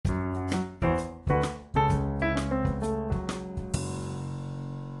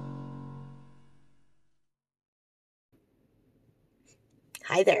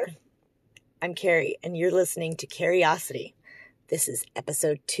Hi there, I'm Carrie, and you're listening to Curiosity. This is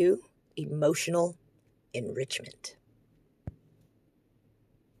episode 2, Emotional Enrichment.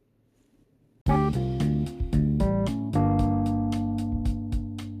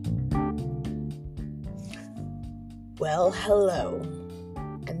 Well, hello,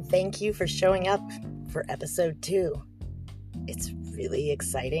 and thank you for showing up for episode 2. It's really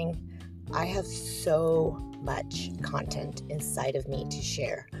exciting. I have so much content inside of me to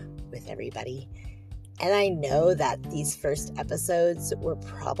share with everybody. And I know that these first episodes were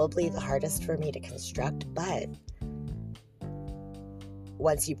probably the hardest for me to construct, but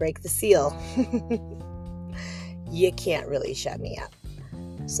once you break the seal, you can't really shut me up.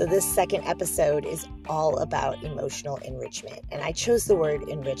 So this second episode is all about emotional enrichment. And I chose the word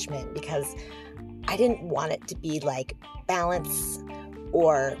enrichment because I didn't want it to be like balance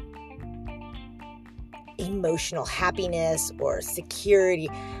or emotional happiness or security.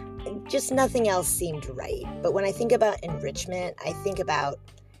 Just nothing else seemed right. But when I think about enrichment, I think about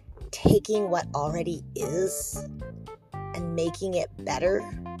taking what already is and making it better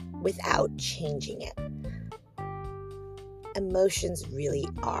without changing it. Emotions really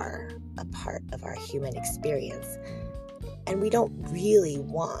are a part of our human experience, and we don't really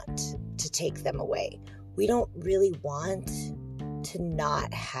want to take them away. We don't really want to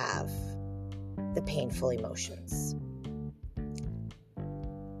not have the painful emotions.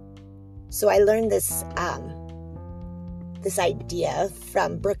 So I learned this idea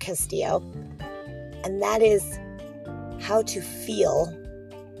from Brooke Castillo, and that is how to feel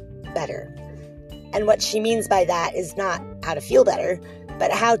better. And what she means by that is not how to feel better,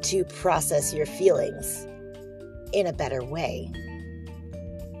 but how to process your feelings in a better way.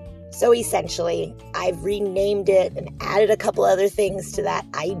 So essentially, I've renamed it and added a couple other things to that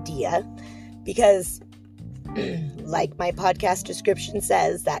idea because, like my podcast description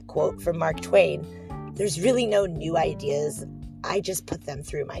says, that quote from Mark Twain, there's really no new ideas. I just put them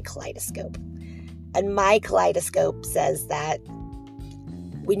through my kaleidoscope. And my kaleidoscope says that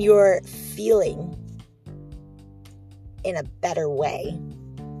when you're feeling in a better way,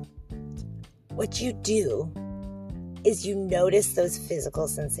 what you do is you notice those physical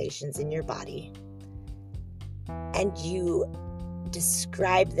sensations in your body and you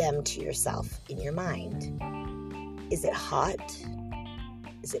describe them to yourself in your mind. Is it hot?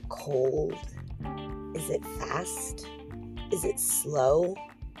 Is it cold? Is it fast? Is it slow?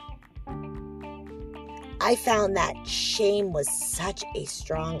 I found that shame was such a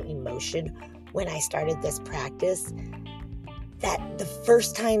strong emotion when I started this practice that the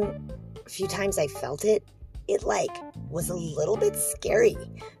few times I felt it, it was a little bit scary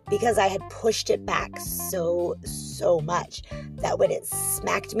because I had pushed it back so much that when it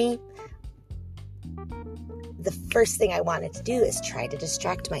smacked me, the first thing I wanted to do is try to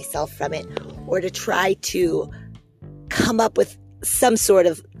distract myself from it or to try to come up with some sort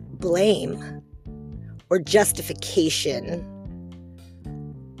of blame or justification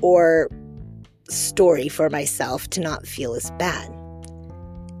or story for myself to not feel as bad.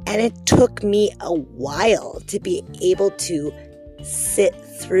 And it took me a while to be able to sit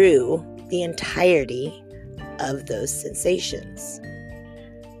through the entirety of those sensations.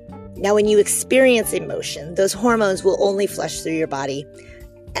 Now, when you experience emotion, those hormones will only flush through your body.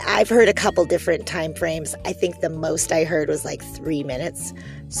 I've heard a couple different time frames. I think the most I heard was 3 minutes.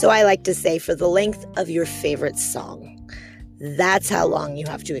 So I like to say for the length of your favorite song. That's how long you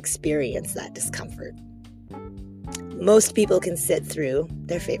have to experience that discomfort. Most people can sit through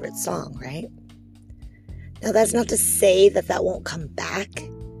their favorite song, right? Now, that's not to say that won't come back.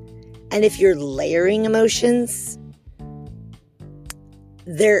 And if you're layering emotions,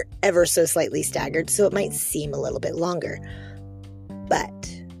 they're ever so slightly staggered, so it might seem a little bit longer.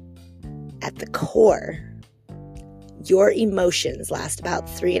 But at the core, your emotions last about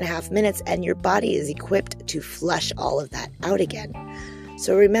 3.5 minutes, and your body is equipped to flush all of that out again.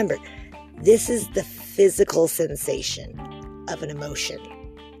 So remember, this is the physical sensation of an emotion,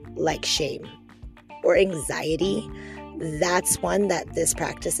 like shame or anxiety. That's one that this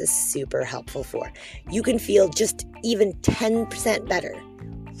practice is super helpful for. You can feel just even 10% better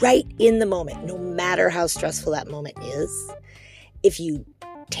right in the moment, no matter how stressful that moment is, if you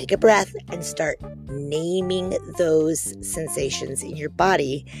take a breath and start naming those sensations in your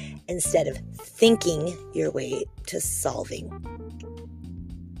body instead of thinking your way to solving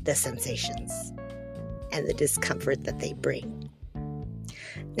the sensations and the discomfort that they bring.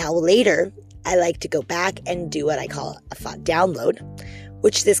 Now, later, I like to go back and do what I call a thought download,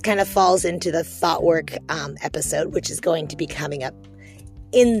 which this kind of falls into the thought work episode, which is going to be coming up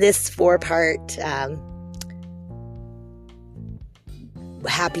in this 4-part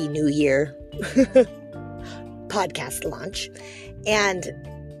Happy New Year podcast launch. And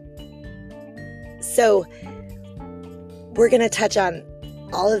so we're going to touch on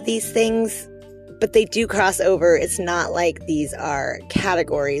all of these things, but they do cross over. It's not like these are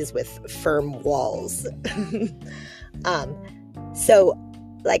categories with firm walls. So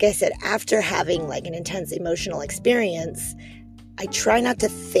like I said, after having like an intense emotional experience, I try not to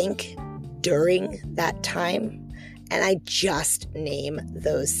think during that time, and I just name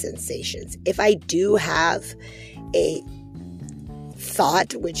those sensations. If I do have a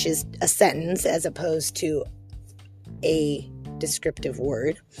thought, which is a sentence as opposed to a descriptive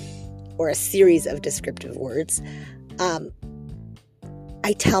word or a series of descriptive words,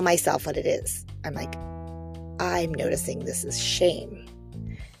 I tell myself what it is. I'm like, I'm noticing this is shame.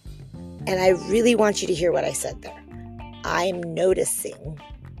 And I really want you to hear what I said there. I'm noticing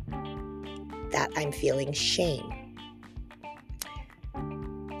that I'm feeling shame.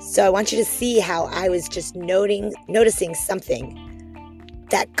 So I want you to see how I was just noticing something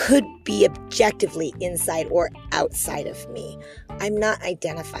that could be objectively inside or outside of me. I'm not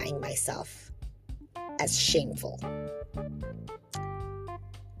identifying myself as shameful.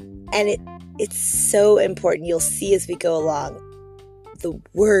 And it's so important. You'll see as we go along, the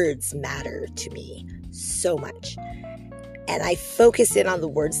words matter to me so much. And I focus in on the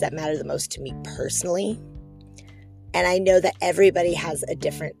words that matter the most to me personally. And I know that everybody has a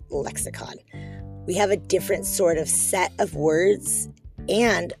different lexicon. We have a different sort of set of words.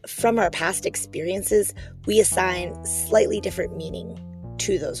 And from our past experiences, we assign slightly different meaning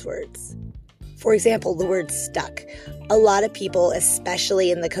to those words. For example, the word stuck. A lot of people,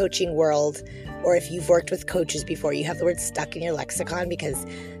 especially in the coaching world, or if you've worked with coaches before, you have the word stuck in your lexicon because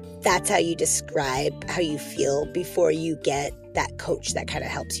that's how you describe how you feel before you get that coach that kind of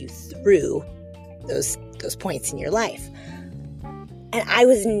helps you through those points in your life. And I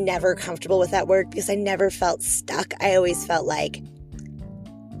was never comfortable with that word because I never felt stuck. I always felt like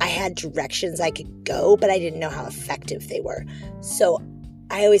I had directions I could go, but I didn't know how effective they were. So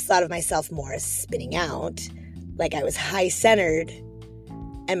I always thought of myself more as spinning out, like I was high-centered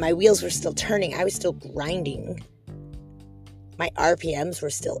and my wheels were still turning. I was still grinding. My RPMs were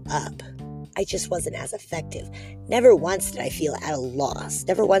still up. I just wasn't as effective. Never once did I feel at a loss.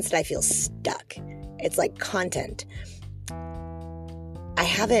 Never once did I feel stuck. It's like content. I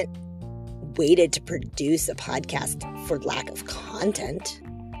haven't waited to produce a podcast for lack of content.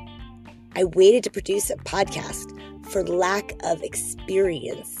 I waited to produce a podcast for lack of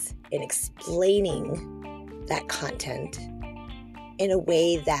experience in explaining that content in a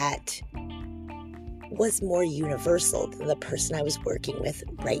way that was more universal than the person I was working with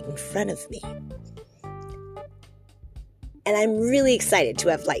right in front of me. And I'm really excited to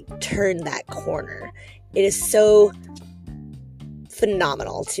have turned that corner. It is so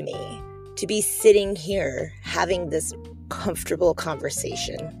phenomenal to me to be sitting here having this comfortable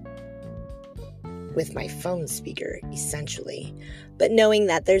conversation with my phone speaker, essentially, but knowing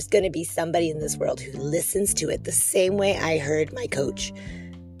that there's going to be somebody in this world who listens to it the same way I heard my coach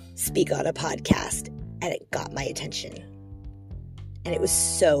speak on a podcast, and it got my attention. And it was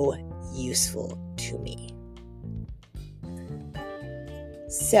so useful to me.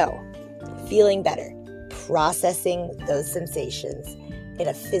 So, feeling better, processing those sensations in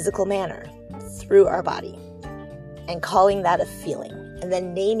a physical manner through our body, and calling that a feeling, and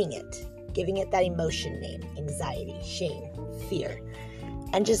then naming it, giving it that emotion name: anxiety, shame, fear,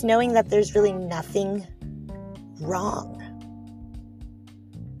 and just knowing that there's really nothing wrong.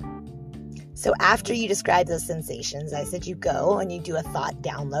 So after you describe those sensations, I said you go and you do a thought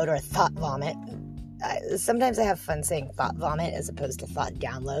download or a thought vomit. Sometimes I have fun saying thought vomit as opposed to thought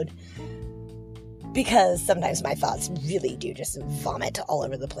download, because sometimes my thoughts really do just vomit all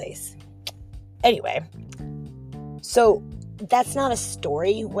over the place. Anyway, so that's not a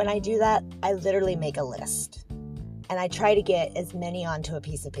story when I do that. I literally make a list. And I try to get as many onto a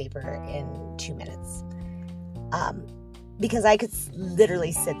piece of paper in 2 minutes. Because I could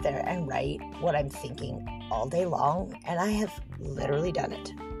literally sit there and write what I'm thinking all day long. And I have literally done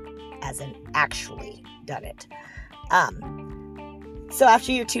it. As in actually done it. So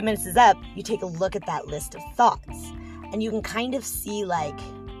after your 2 minutes is up, you take a look at that list of thoughts. And you can kind of see a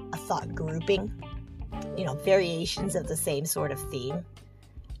thought grouping. Variations of the same sort of theme.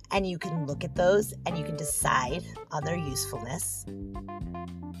 And you can look at those and you can decide on their usefulness.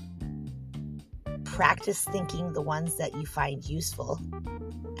 Practice thinking the ones that you find useful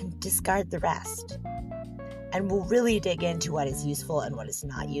and discard the rest. And we'll really dig into what is useful and what is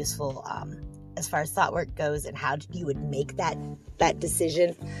not useful as far as thought work goes and how you would make that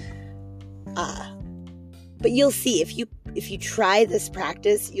decision. But you'll see if if you try this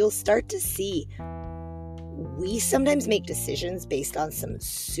practice, you'll start to see we sometimes make decisions based on some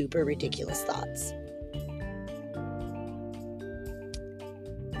super ridiculous thoughts.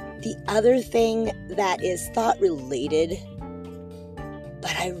 The other thing that is thought related,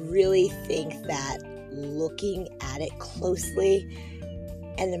 but I really think that looking at it closely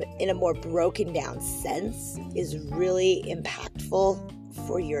and in a more broken down sense is really impactful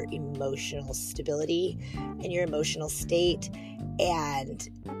for your emotional stability and your emotional state. And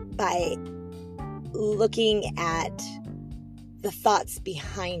by looking at the thoughts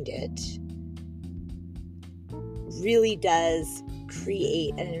behind it really does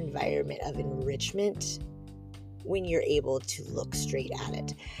create an environment of enrichment when you're able to look straight at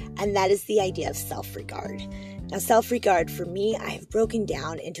it. And that is the idea of self-regard. Now, self-regard for me, I have broken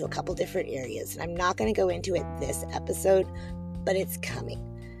down into a couple different areas, and I'm not going to go into it this episode, but it's coming.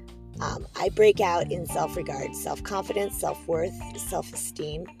 I break out in self-regard, self-confidence, self-worth,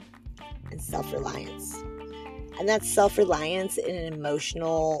 self-esteem, and self-reliance. And that's self-reliance in an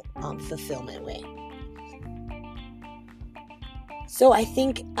emotional fulfillment way. So I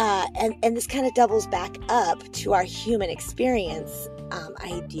think, and this kind of doubles back up to our human experience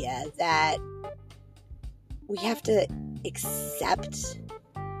idea that we have to accept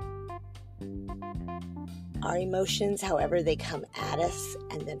our emotions however they come at us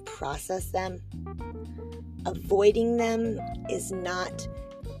and then process them. Avoiding them is not,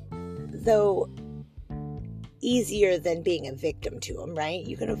 though, easier than being a victim to them, right?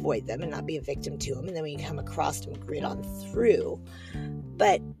 You can avoid them and not be a victim to them, and then when you come across them, grit on through.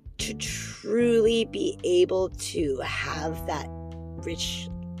 But to truly be able to have that rich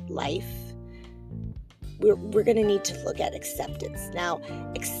life, we're going to need to look at acceptance. Now,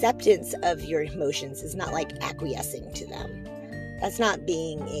 acceptance of your emotions is not like acquiescing to them. That's not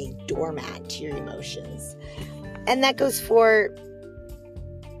being a doormat to your emotions. And that goes for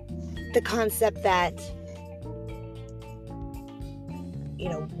the concept that,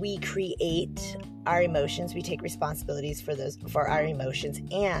 we create our emotions, we take responsibilities for our emotions,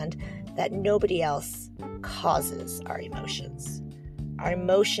 and that nobody else causes our emotions. Our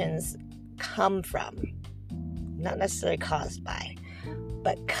emotions come from, not necessarily caused by,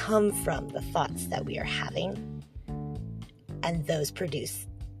 but come from the thoughts that we are having, and that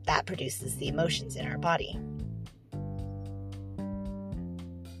produces the emotions in our body.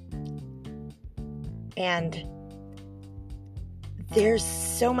 And there's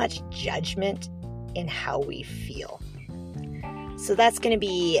so much judgment in how we feel. So that's going to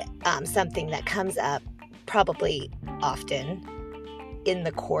be something that comes up probably often in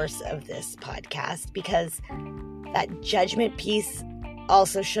the course of this podcast, because that judgment piece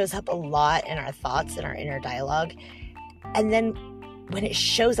also shows up a lot in our thoughts and our inner dialogue. And then when it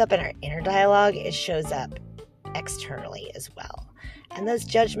shows up in our inner dialogue, it shows up externally as well. And those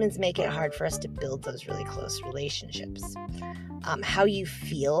judgments make it hard for us to build those really close relationships. How you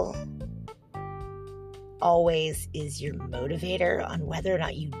feel always is your motivator on whether or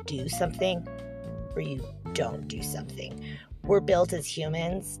not you do something or you don't do something. We're built as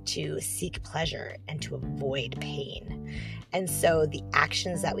humans to seek pleasure and to avoid pain. And so the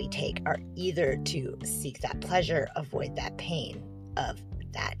actions that we take are either to seek that pleasure, avoid that pain of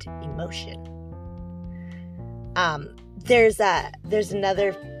that emotion. There's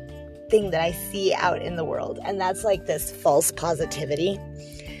another thing that I see out in the world, and that's like this false positivity,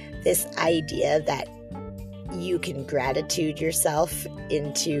 this idea that you can gratitude yourself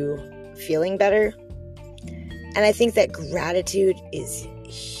into feeling better. And I think that gratitude is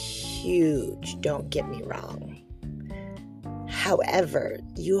huge, don't get me wrong. However,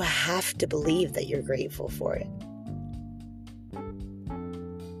 you have to believe that you're grateful for it.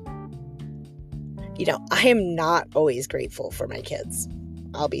 I am not always grateful for my kids.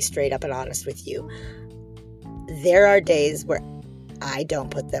 I'll be straight up and honest with you. There are days where I don't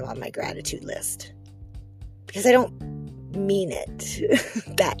put them on my gratitude list because I don't mean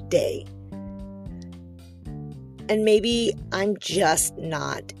it that day. And maybe I'm just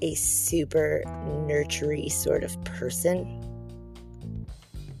not a super nurturing sort of person.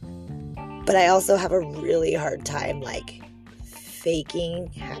 But I also have a really hard time faking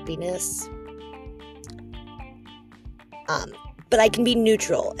happiness. But I can be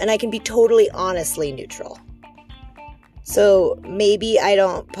neutral, and I can be totally honestly neutral. So maybe I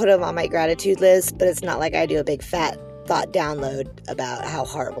don't put them on my gratitude list, but it's not like I do a big fat thought download about how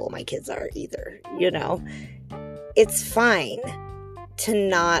horrible my kids are either, It's fine to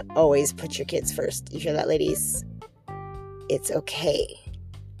not always put your kids first. You hear that, ladies? It's okay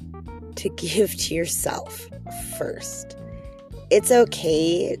to give to yourself first. It's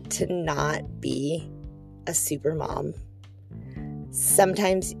okay to not be a super mom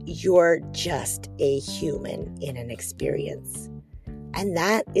Sometimes you're just a human in an experience. And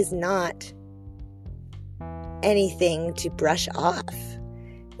that is not anything to brush off.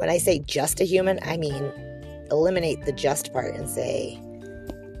 When I say just a human, I mean eliminate the just part and say,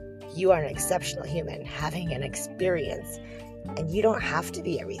 you are an exceptional human having an experience, and you don't have to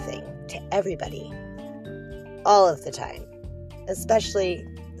be everything to everybody all of the time. Especially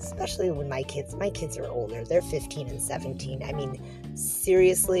when my kids are older. They're 15 and 17. I mean,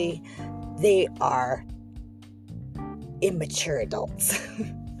 seriously, they are immature adults.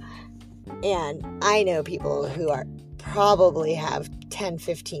 And I know people who are probably have 10,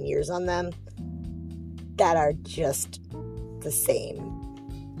 15 years on them that are just the same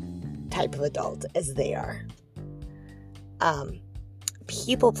type of adult as they are.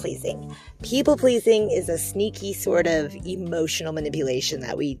 People pleasing. People pleasing is a sneaky sort of emotional manipulation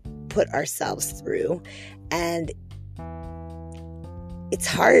that we put ourselves through. And it's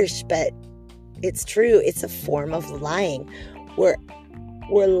harsh, but it's true. It's a form of lying. We're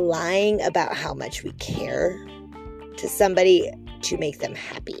lying about how much we care to somebody to make them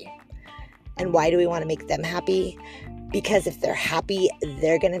happy. And why do we want to make them happy? Because if they're happy,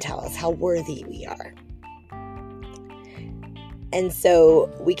 they're going to tell us how worthy we are. And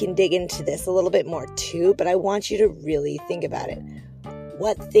so we can dig into this a little bit more too, but I want you to really think about it.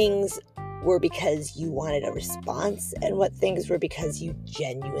 What things were because you wanted a response, and what things were because you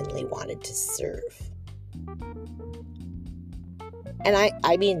genuinely wanted to serve? And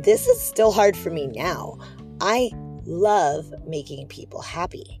I mean, this is still hard for me now. I love making people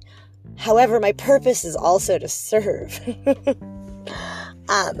happy. However, my purpose is also to serve.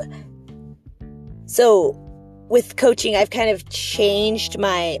 So with coaching, I've kind of changed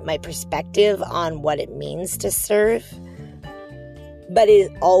my perspective on what it means to serve, but it is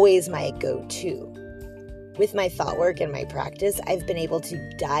always my go-to. With my thought work and my practice, I've been able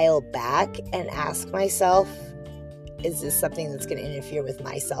to dial back and ask myself, is this something that's going to interfere with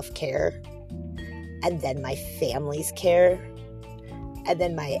my self-care? And then my family's care? And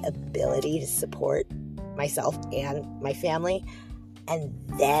then my ability to support myself and my family? And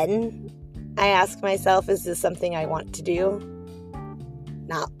then I ask myself, is this something I want to do?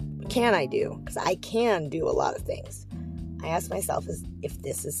 Not, can I do? Because I can do a lot of things. I ask myself if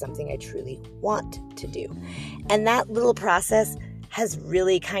this is something I truly want to do. And that little process has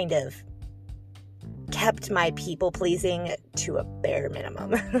really kind of kept my people pleasing to a bare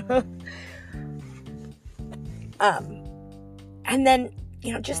minimum. And then,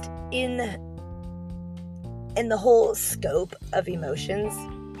 just in the whole scope of emotions,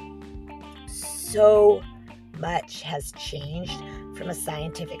 so much has changed from a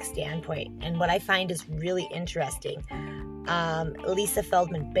scientific standpoint. And what I find is really interesting, Lisa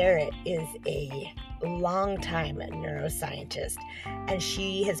Feldman Barrett is a longtime neuroscientist, and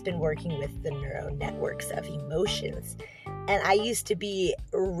she has been working with the neural networks of emotions. And I used to be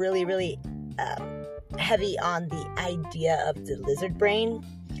really, really heavy on the idea of the lizard brain.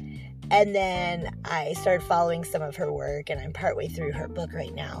 And then I started following some of her work, and I'm partway through her book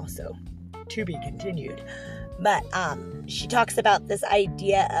right now, so to be continued. But she talks about this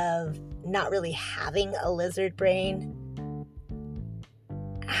idea of not really having a lizard brain.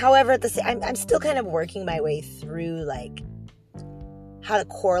 However, I'm still kind of working my way through how to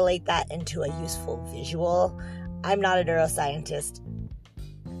correlate that into a useful visual. I'm not a neuroscientist.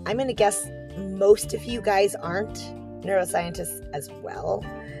 I'm going to guess most of you guys aren't neuroscientists as well.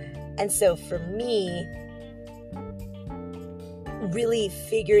 And so for me, really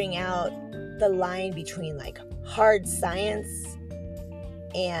figuring out the line between hard science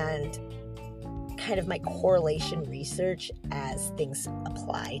and kind of my correlation research as things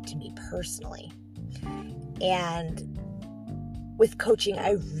apply to me personally. And with coaching,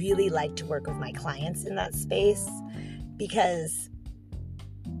 I really like to work with my clients in that space because,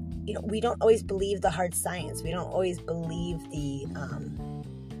 we don't always believe the hard science. We don't always believe the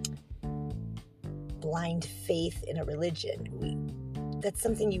blind faith in a religion. That's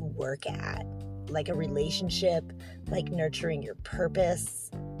something you work at, like a relationship, like nurturing your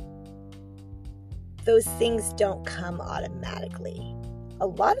purpose. Those things don't come automatically. A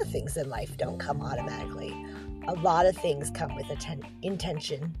lot of things in life don't come automatically. A lot of things come with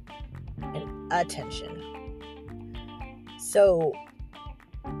intention and attention. So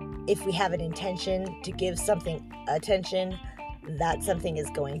if we have an intention to give something attention, that something is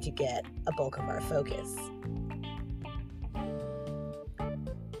going to get a bulk of our focus.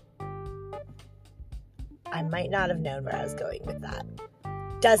 I might not have known where I was going with that.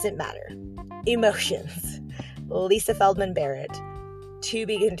 Doesn't matter. Emotions. Lisa Feldman Barrett to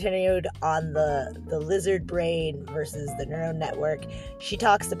be continued on the lizard brain versus the neural network. She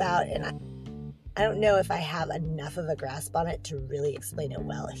talks about, and I don't know if I have enough of a grasp on it to really explain it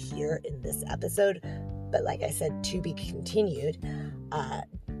well here in this episode, but like I said, to be continued.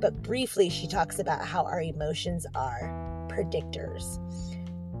 But briefly, she talks about how our emotions are predictors.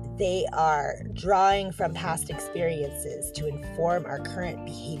 They are drawing from past experiences to inform our current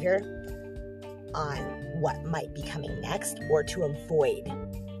behavior on what might be coming next, or to avoid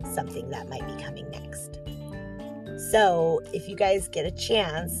something that might be coming next. So if you guys get a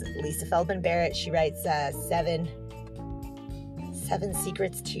chance, Lisa Feldman Barrett, she writes 7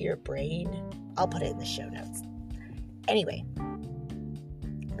 secrets to your brain. I'll put it in the show notes. Anyway,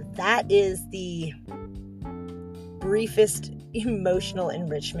 that is the briefest emotional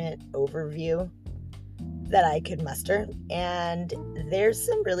enrichment overview that I could muster, and there's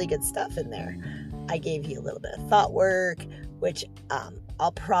some really good stuff in there. I gave you a little bit of thought work, which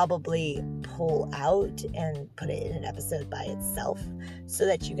I'll probably pull out and put it in an episode by itself so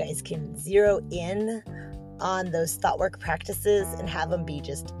that you guys can zero in on those thought work practices and have them be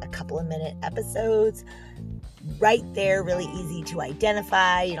just a couple of minute episodes. Right there, really easy to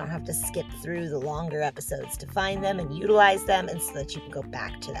identify. You don't have to skip through the longer episodes to find them and utilize them, and so that you can go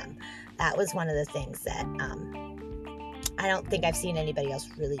back to them. That was one of the things that I don't think I've seen anybody else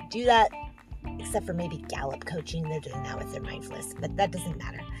really do that, except for maybe Gallup Coaching. They're doing that with their mindfulness, but that doesn't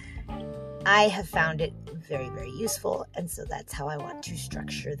matter. I have found it very, very useful, and so that's how I want to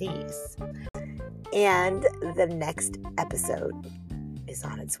structure these. And the next episode is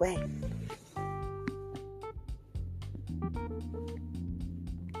on its way.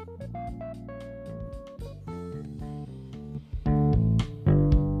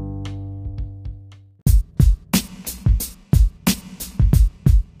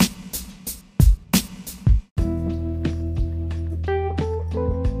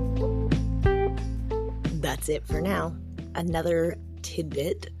 That's it for now. Another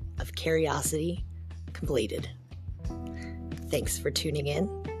tidbit of curiosity completed. Thanks for tuning in.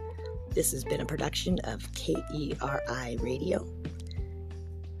 This has been a production of KERI Radio,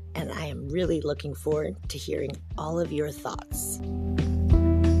 and I am really looking forward to hearing all of your thoughts.